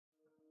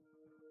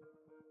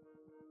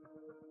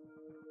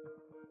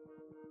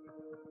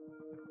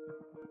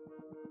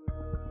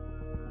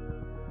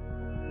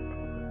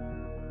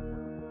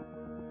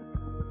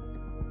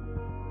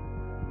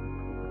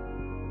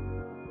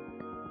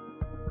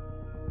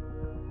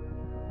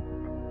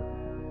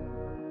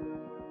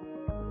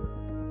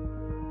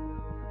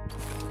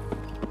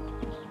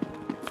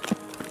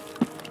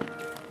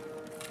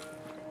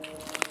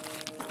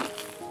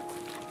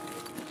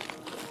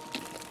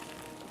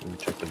Let me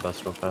check the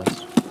bus real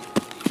fast.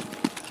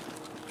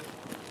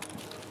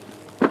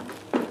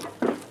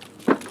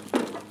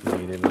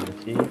 Negative on the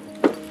key.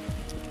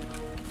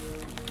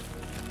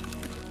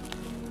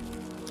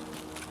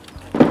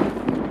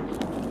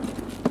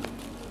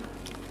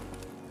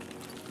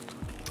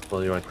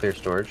 Well, you want to clear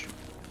storage?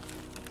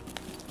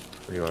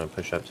 Or do you want to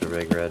push up to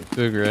Rig Red?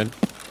 Big red.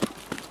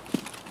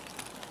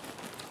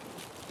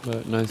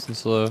 But nice and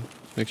slow.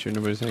 Make sure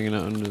nobody's hanging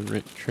out under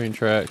the train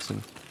tracks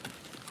and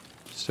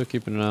still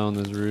keeping an eye on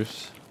those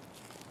roofs.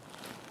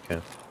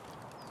 Okay.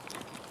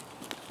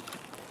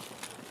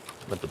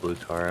 Let the blue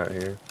car out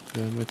here.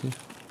 Yeah, I'm with you.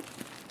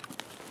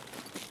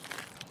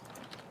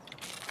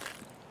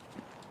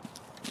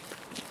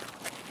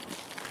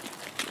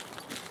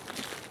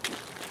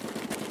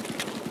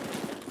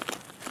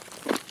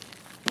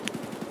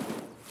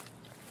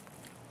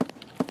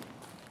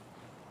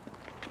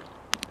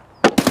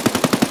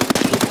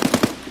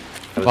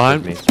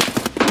 Behind me.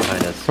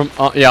 Behind us. From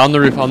yeah, on the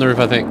roof,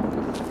 I think.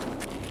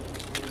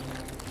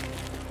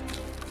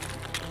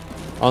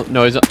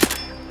 No, he's up.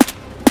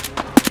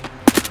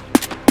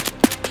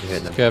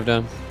 Scav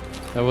down.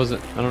 That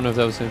wasn't. I don't know if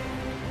that was him.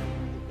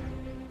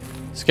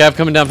 Scav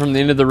coming down from the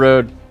end of the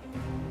road.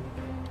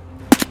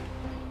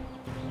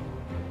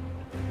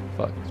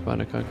 Fuck, he's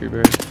behind a concrete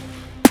barrier.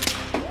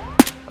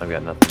 I've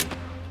got nothing.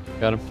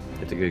 Got him.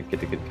 Get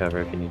the good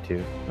cover if you need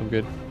to. I'm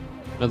good.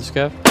 Another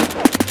scav.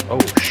 Oh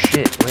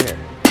shit! Where?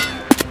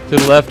 To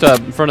the left,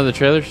 in front of the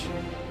trailers.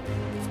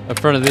 In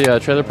front of the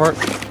trailer park.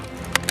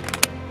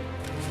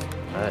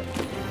 That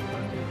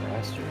fucking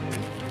bastard,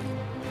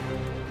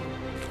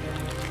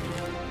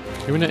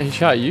 dude. He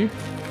shot you?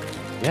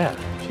 Yeah.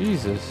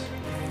 Jesus.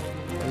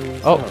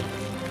 Oh.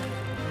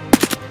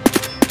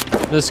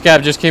 This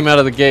scav just came out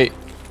of the gate.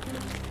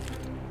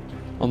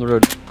 On the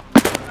road.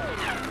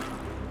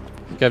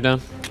 Scav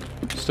down.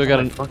 Still got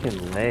a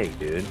fucking leg,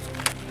 dude.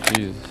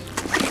 Jesus.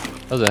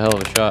 That was a hell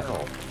of a shot.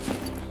 Oh.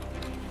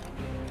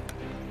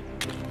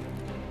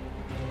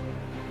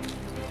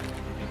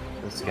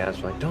 The guys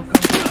are like, don't go.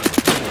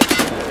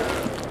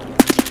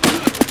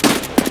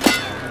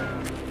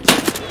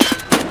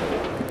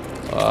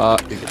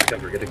 Get the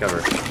cover, get the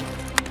cover.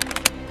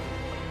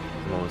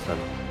 I'm almost done.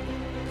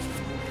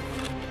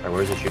 Alright,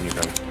 where's he shooting you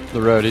from?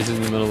 The road, he's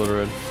in the middle of the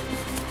road.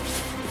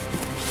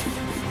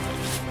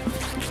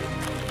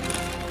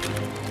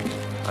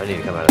 I need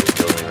to come out of this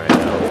building right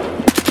now.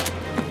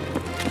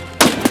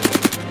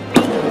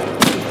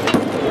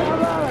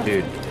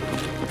 Dude,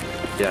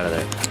 get out of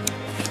there.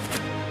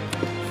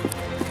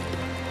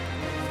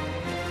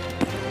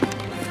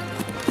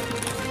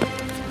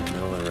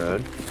 Middle of the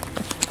road.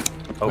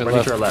 Oh, Went right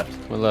left. to our left.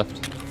 Went left.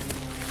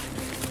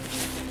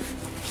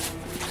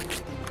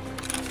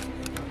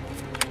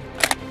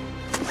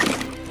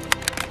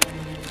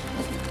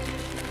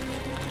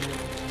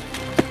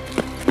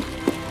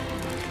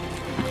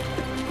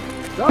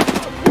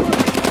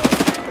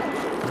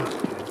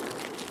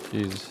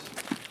 Jesus.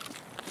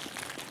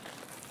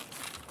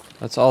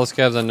 That's all the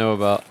scavs I know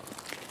about.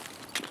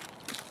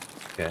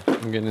 Okay.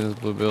 I'm getting in this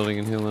blue building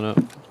and healing up.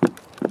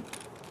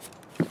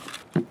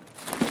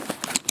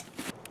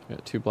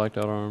 Got 2 blacked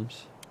out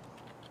arms.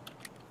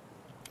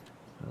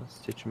 Well,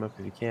 stitch them up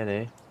if you can,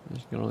 eh? I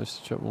just can only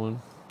stitch up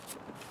 1.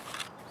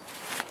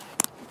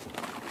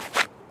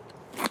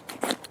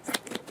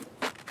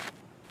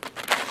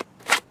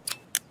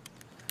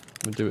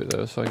 I'm gonna do it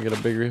though so I can get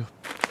a bigger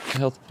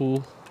health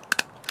pool.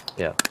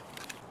 Yeah.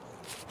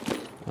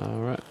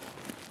 Alright.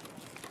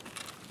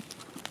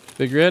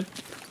 Big red?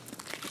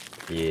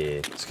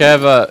 Yeah.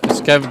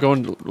 Scav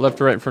going left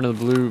to right in front of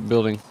the blue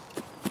building.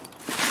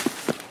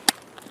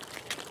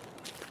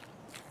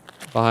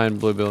 Behind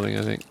blue building,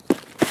 I think.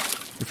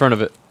 In front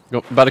of it.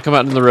 About to come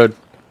out into the road.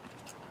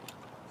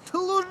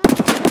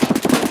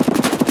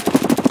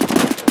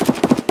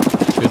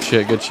 Good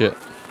shit, good shit.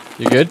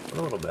 You good? What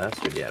a little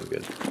bastard. Yeah, I'm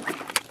good.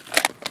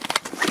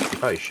 You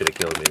probably should have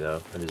killed me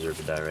though. I deserve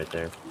to die right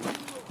there.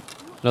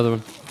 Another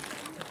one.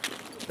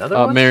 Another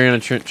one? Mariana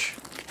Trench.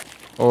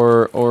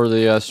 Or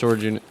the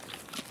storage unit.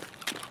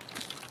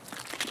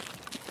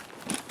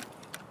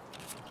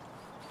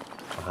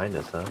 Behind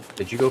us, huh?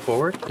 Did you go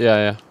forward?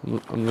 Yeah.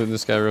 I'm looting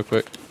this guy real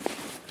quick.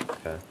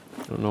 Okay.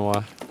 I don't know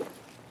why.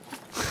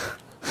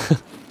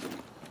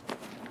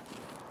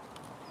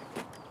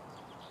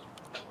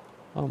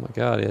 Oh my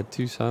god, he had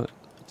two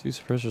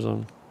suppressors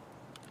on.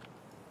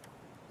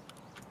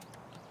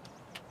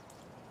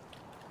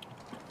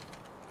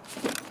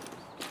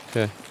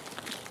 Okay.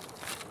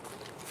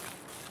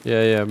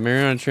 Yeah,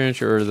 Mariana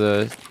Trench or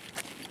the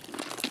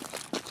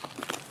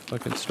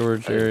fucking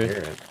storage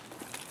area.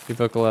 He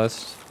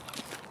vocalized.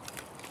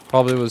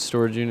 Probably was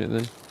storage unit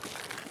then.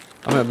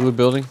 I'm at blue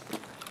building.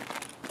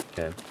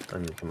 Okay,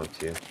 I'm gonna come up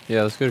to you.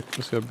 Yeah, let's go.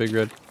 Let's go big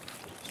red.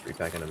 Just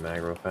repacking a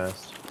mag real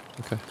fast.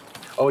 Okay.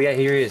 Oh yeah,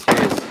 here he is. Here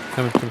he is.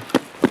 Coming.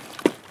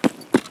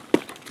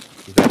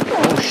 He's back.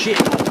 Oh shit!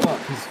 Oh fuck!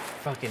 He's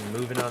fucking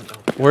moving on.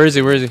 Oh, Where is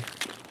he? Where is he?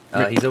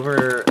 he's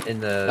over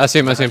in the. I see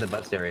him. I see him. The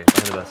bus area.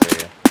 Behind the bus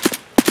area.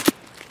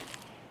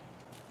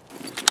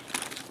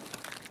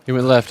 He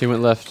went left. He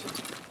went left.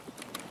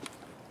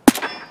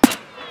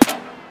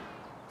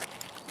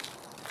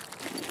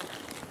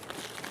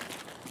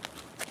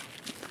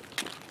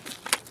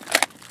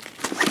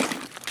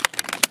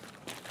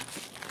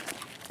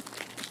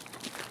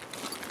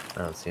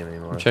 I don't see him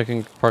anymore. I'm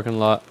checking parking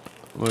lot.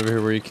 I'm over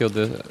here where you killed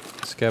the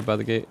scab by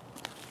the gate.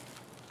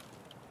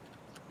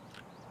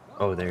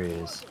 Oh, there he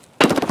is.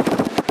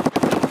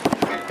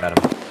 Got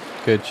him.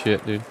 Good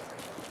shit, dude.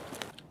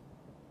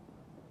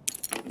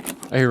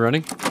 Are you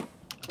running?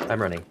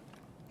 I'm running.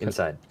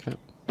 Inside. Okay.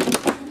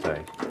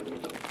 Sorry.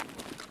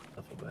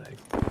 Duffel bag.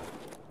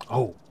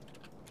 Oh!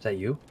 Is that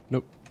you?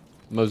 Nope.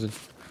 Mosin.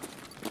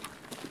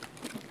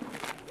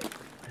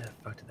 Where the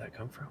fuck did that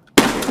come from?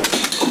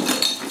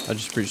 I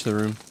just breached the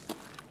room.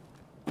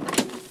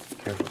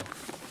 Careful.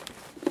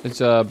 It's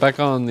back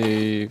on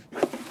the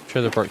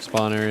trailer park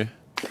spawn area.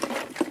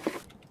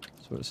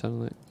 That's what it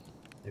sounded like.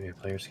 Maybe a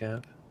player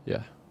scab?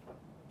 Yeah.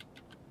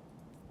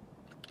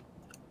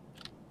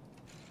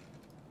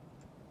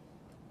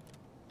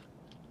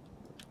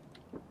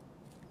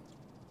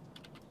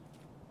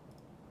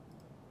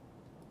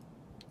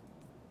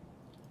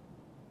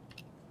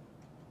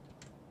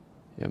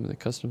 Yeah, I'm in the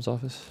customs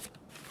office.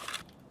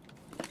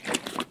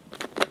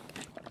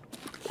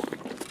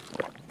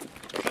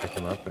 Pick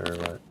him up or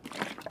what?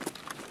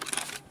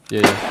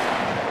 Yeah.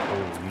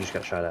 Oh, you just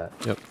got shot at.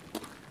 Yep.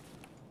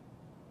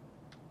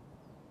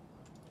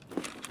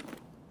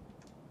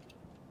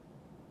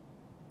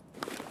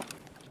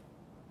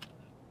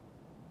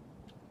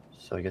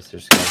 So I guess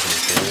there's guys in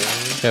the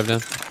area. Cab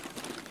down.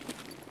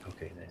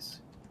 Okay,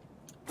 nice.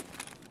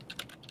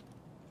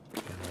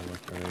 Yeah, I'll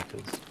look right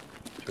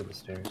to the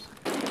stairs.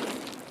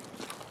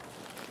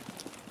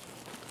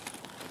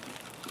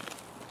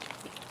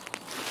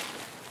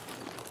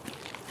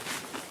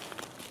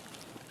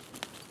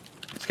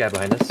 This guy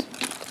behind us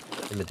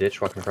in the ditch,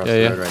 walking across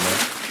the road right now.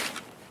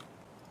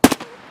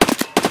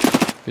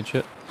 Good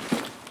shit.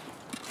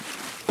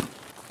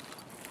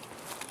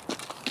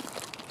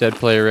 Dead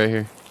player right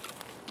here.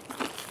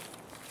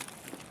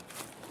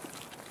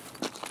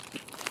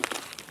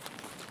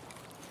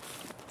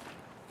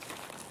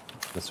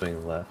 Let's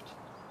swing left.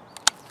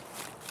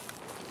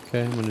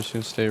 Okay, I'm just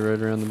gonna stay right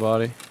around the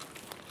body.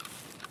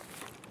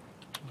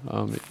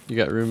 You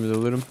got room to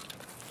loot him?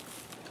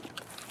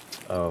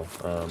 Oh,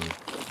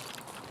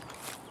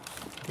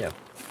 yeah.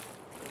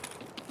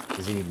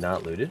 Is he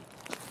not looted?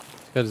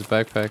 He's got his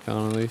backpack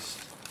on at least.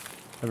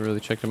 Haven't really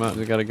checked him out.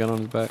 He's got a gun on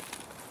his back.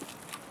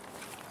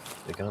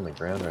 The gun on the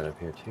ground right up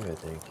here too, I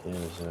think. Yeah,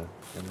 there's a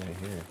gun right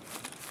here.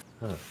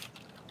 Huh.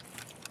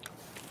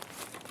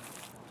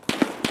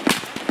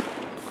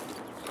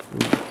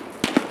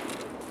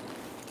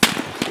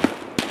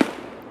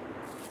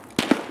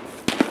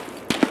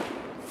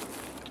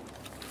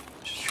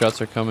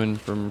 Shots are coming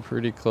from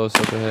pretty close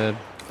up ahead.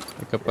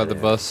 Like up by the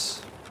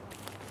bus.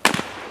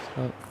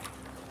 Oh.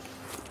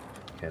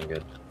 Okay, I'm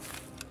good.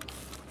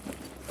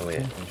 Oh wait,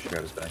 I should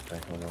grab his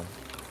backpack. Hold on.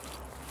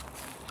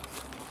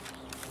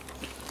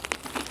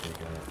 There you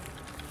go.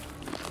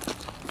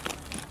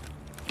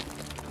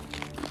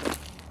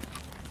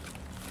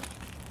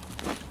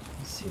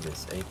 Let's see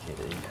this AK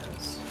that he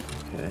has.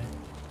 Okay.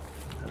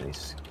 At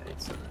least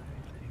it's okay.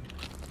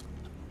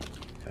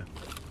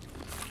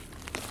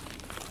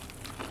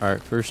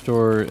 Alright, first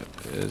door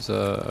is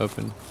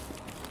open.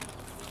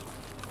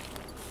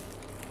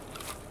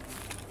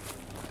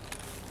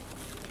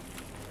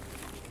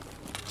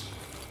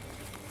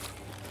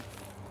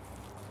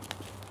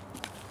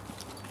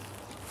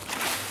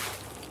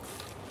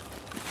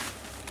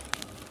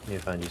 Need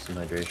to find you some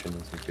hydration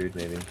and some food,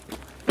 maybe.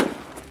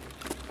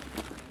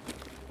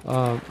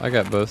 I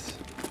got both.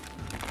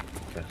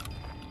 Okay.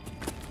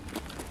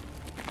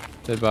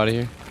 Dead body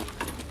here.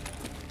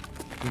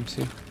 Let me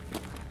see.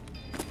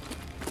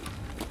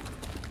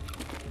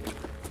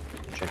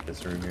 Check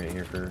this room right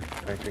here for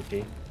factory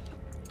key.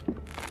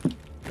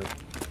 Nope.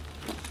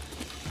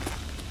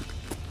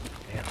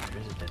 Damn, there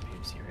is a dead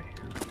PMC right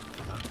here.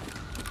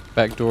 Fuck.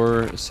 Back door,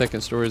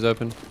 second story is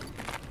open.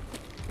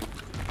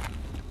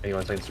 Hey, you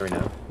want second story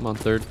now? I'm on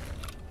third.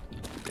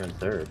 You're on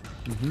third.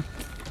 Mm-hmm.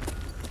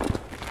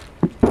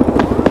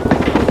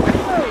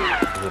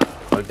 There's a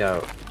bugged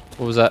out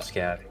What was that?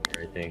 scab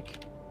here, I think.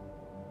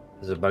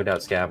 There's a bugged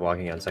out scab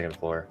walking on second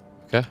floor.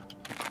 Okay.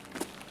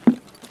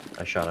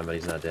 I shot him, but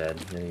he's not dead.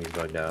 I think he's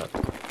bugged out.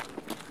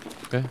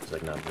 Okay. He's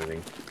like not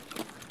moving.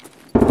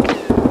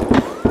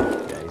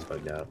 Yeah, he's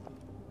bugged out.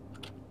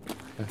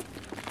 Okay.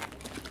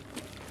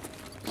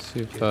 Let's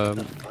see if Dude, what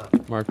the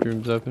fuck? marked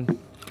room's open.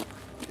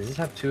 Does this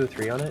have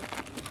 203 on it?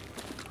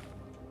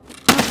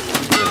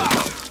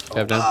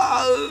 Cab down.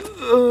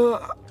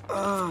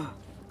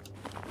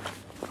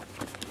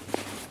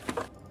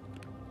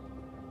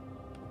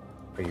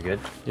 Are you good?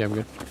 Yeah, I'm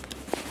good.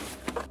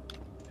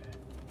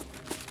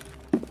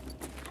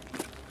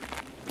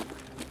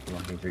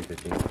 Locking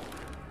 315.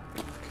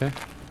 Okay.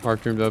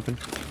 Marked room's open.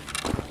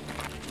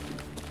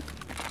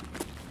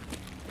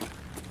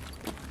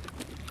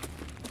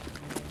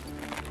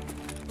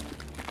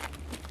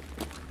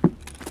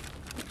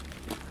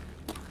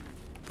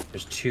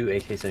 There's 2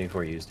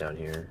 AK-74Us down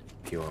here,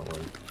 if you want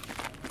one.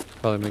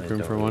 Probably make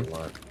room for one. Yeah,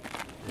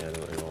 I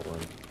don't really want one.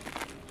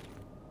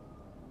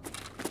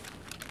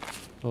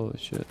 Holy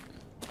shit.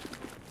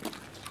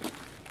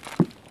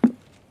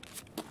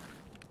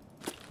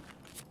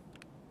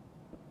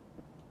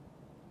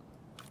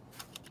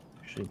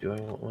 Actually, do I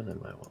want one? I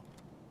might want.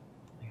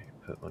 I think I can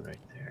put one right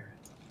there.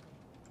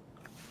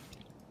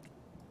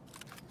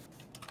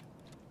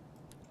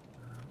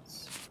 Let's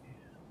see.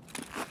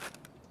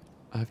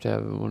 I have to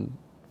have one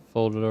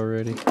folded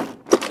already.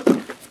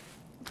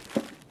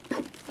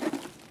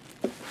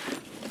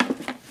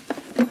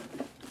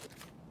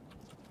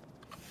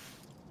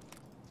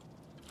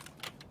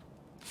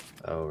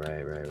 Oh, right.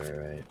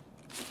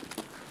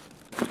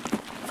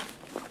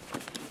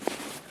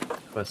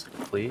 Quest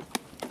complete.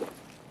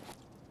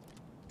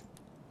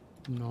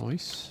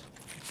 Nice.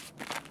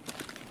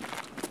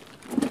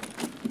 I'm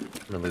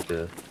gonna loot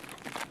the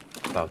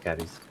file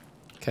caddies.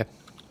 Okay.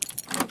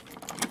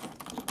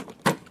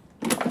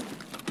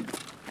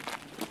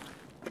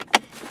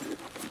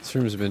 This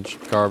room's been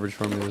garbage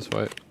for me this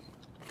way.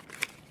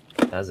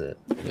 Has it?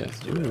 Yeah. Let's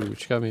do Ooh, it.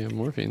 which got me a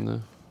morphine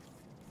though.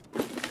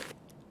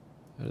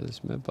 Out of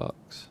this med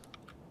box.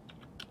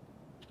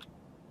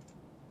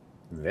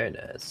 Very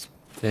nice.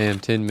 Damn,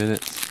 10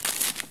 minutes.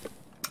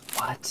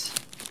 What?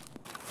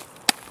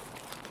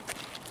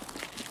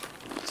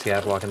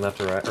 Scav walking left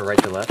to right, or right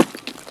to left.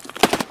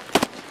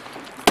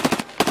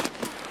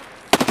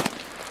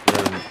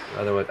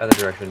 Other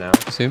direction now.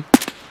 You see him?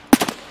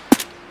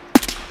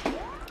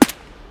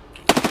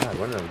 God,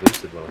 what an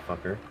elusive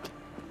motherfucker.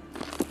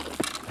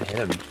 I hit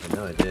him. I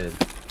know I did.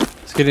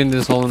 Let's get into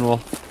this hole in the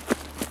wall.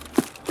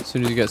 As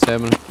soon as you got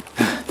stamina.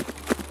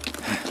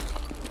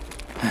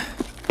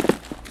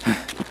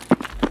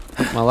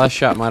 My last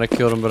shot might have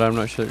killed him, but I'm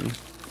not certain.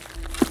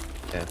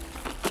 Okay.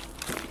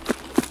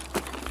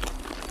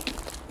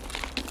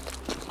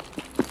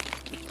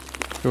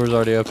 Door's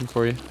already open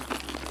for you.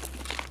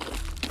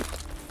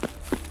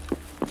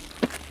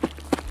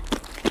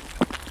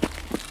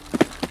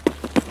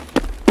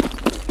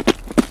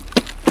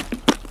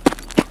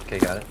 Okay,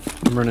 got it.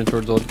 I'm running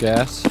towards old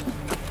gas.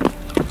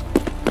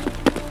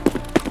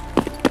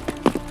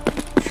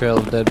 Trail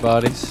of dead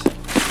bodies.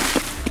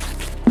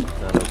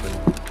 Not open.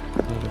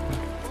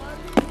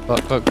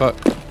 Fuck.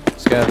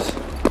 Scabs.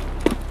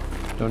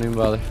 Don't even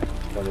bother.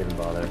 Don't even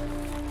bother.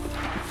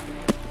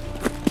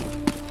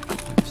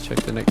 Let's check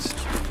the next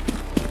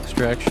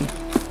extraction.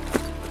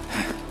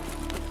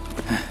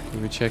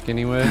 Can we check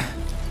anyway?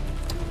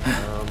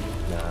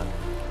 Nah.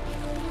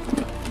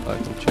 Fuck,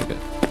 we'll check it.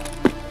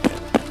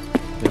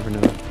 Never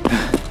know.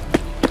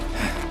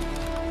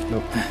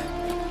 Nope.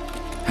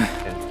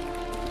 Okay.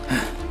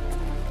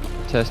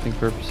 For testing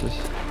purposes.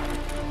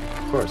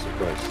 Of course.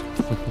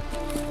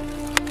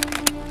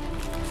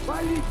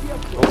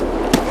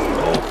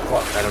 Oh,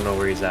 fuck. I don't know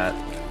where he's at.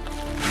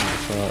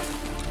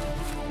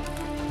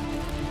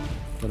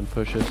 Let him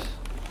push us.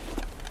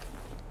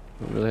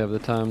 Don't really have the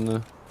time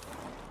though.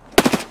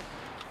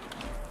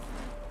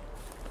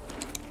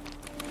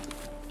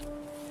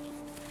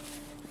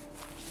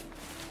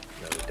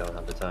 No, we don't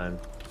have the time.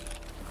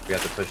 We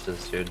have to push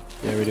this dude.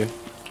 Yeah, we do.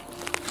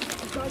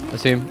 I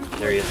see him.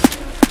 There he is.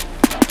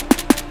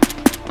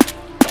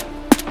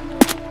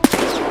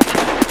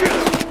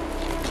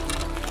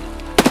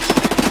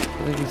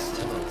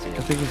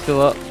 I think he's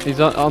still up. He's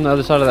on the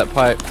other side of that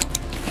pipe.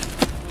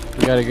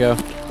 We gotta go.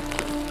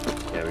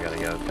 Yeah, we gotta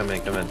go. Come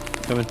in. Come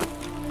in.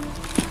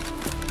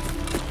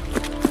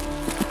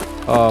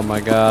 Oh my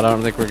god, I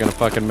don't think we're gonna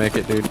fucking make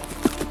it, dude.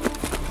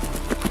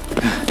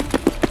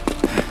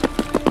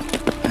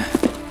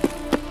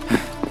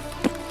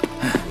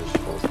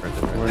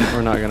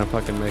 We're not gonna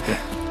fucking make it.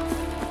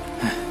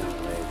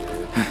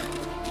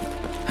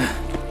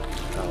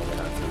 Oh, we're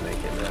not gonna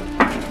make it, man.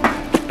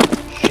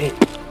 Shit.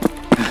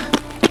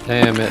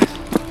 Damn it.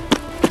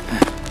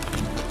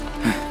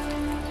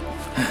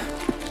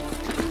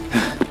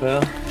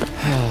 Well,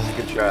 it's a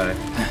good try.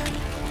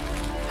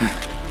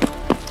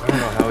 I don't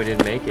know how we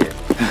didn't make it.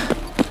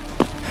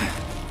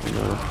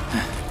 No.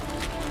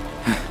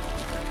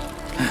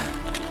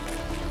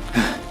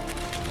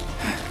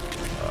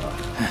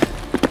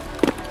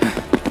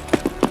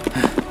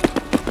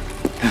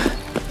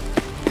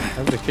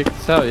 Haven't kicked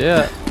us out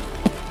yet.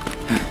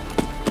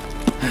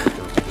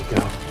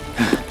 Go.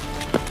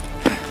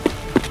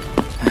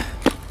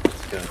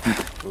 Let's go.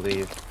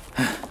 Leave.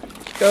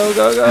 Go.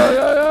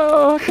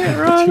 I can't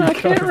run. I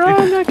can't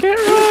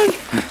run.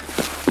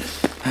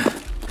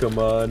 Come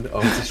on.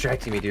 Oh, it's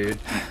distracting me, dude.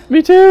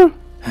 Me too.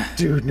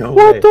 Dude, no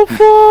What way. the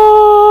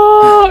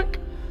fuck?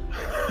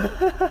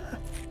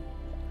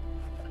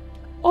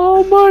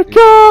 Oh my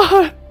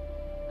god.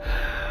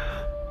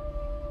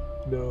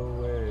 No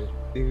way.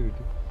 Dude.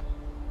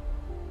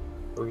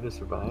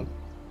 gonna survive?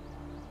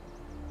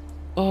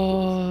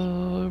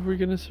 Oh, are we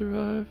gonna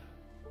survive?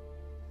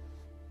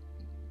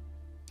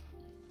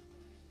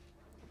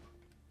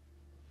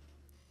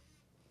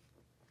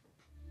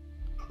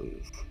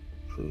 Please,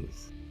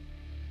 please.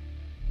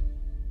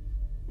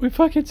 We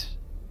fucking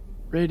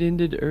raid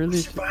ended early.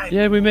 Survived.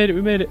 Yeah, we made it.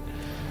 We made it.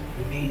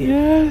 We made it.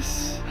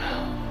 Yes.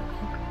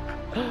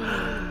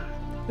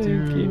 Thank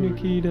you, Dude.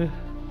 Nikita.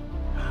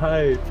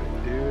 Hype,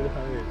 dude,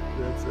 hype.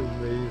 That's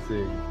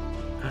amazing.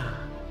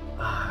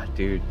 Ah,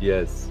 dude,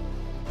 yes.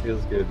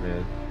 Feels good,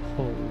 man.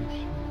 Holy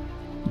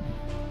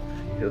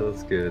shit.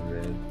 Feels good,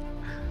 man.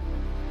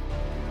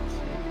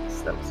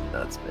 Jeez, that was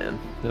nuts, man.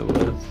 That was.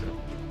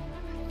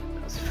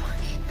 That was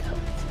fucking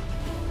nuts.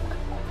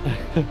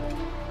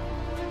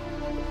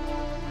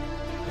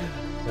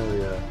 Hell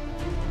yeah.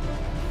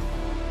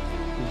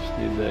 You just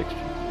need the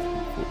extra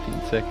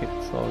 14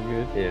 seconds. All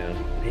good. Yeah.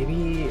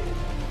 Maybe,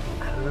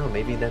 I don't know,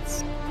 maybe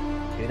that's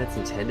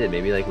intended.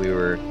 Maybe like we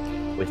were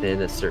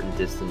within a certain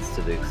distance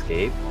to the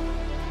escape.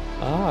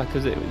 Ah,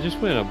 because it just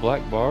went a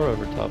black bar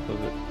over top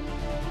of it.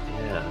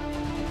 Yeah.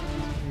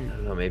 I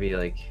don't know, maybe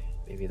like,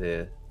 maybe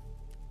they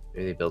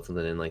built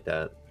something in like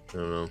that. I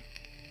don't know.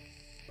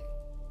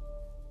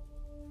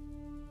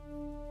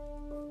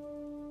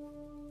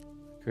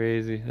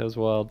 Crazy. That was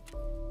wild.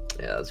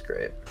 Yeah, that was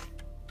great.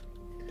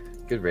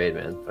 Good raid,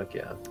 man. Fuck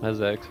yeah. That was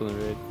an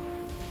excellent raid.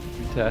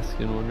 2 tasks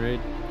in 1 raid.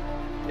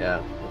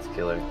 Yeah, that's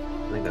killer.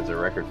 I think that's a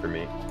record for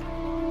me.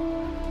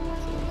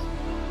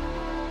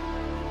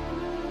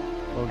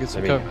 Oh, get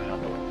some I cover.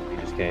 don't know. We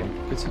just came.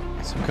 Get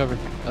some cover.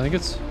 I think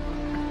it's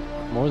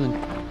more than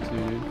 2,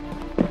 dude.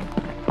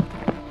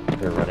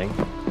 They're running.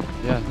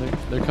 Yeah,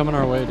 they're coming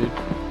our way, dude.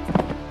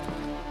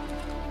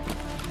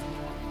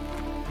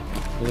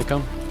 Here they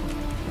come.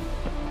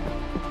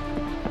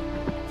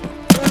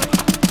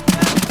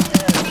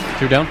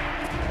 2 down.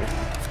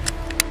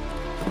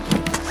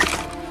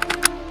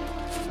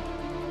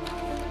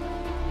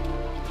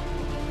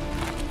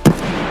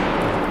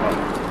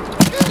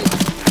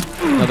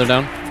 Another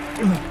down.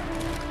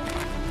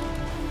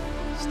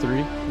 It's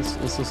 3.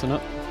 Let's listen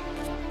up.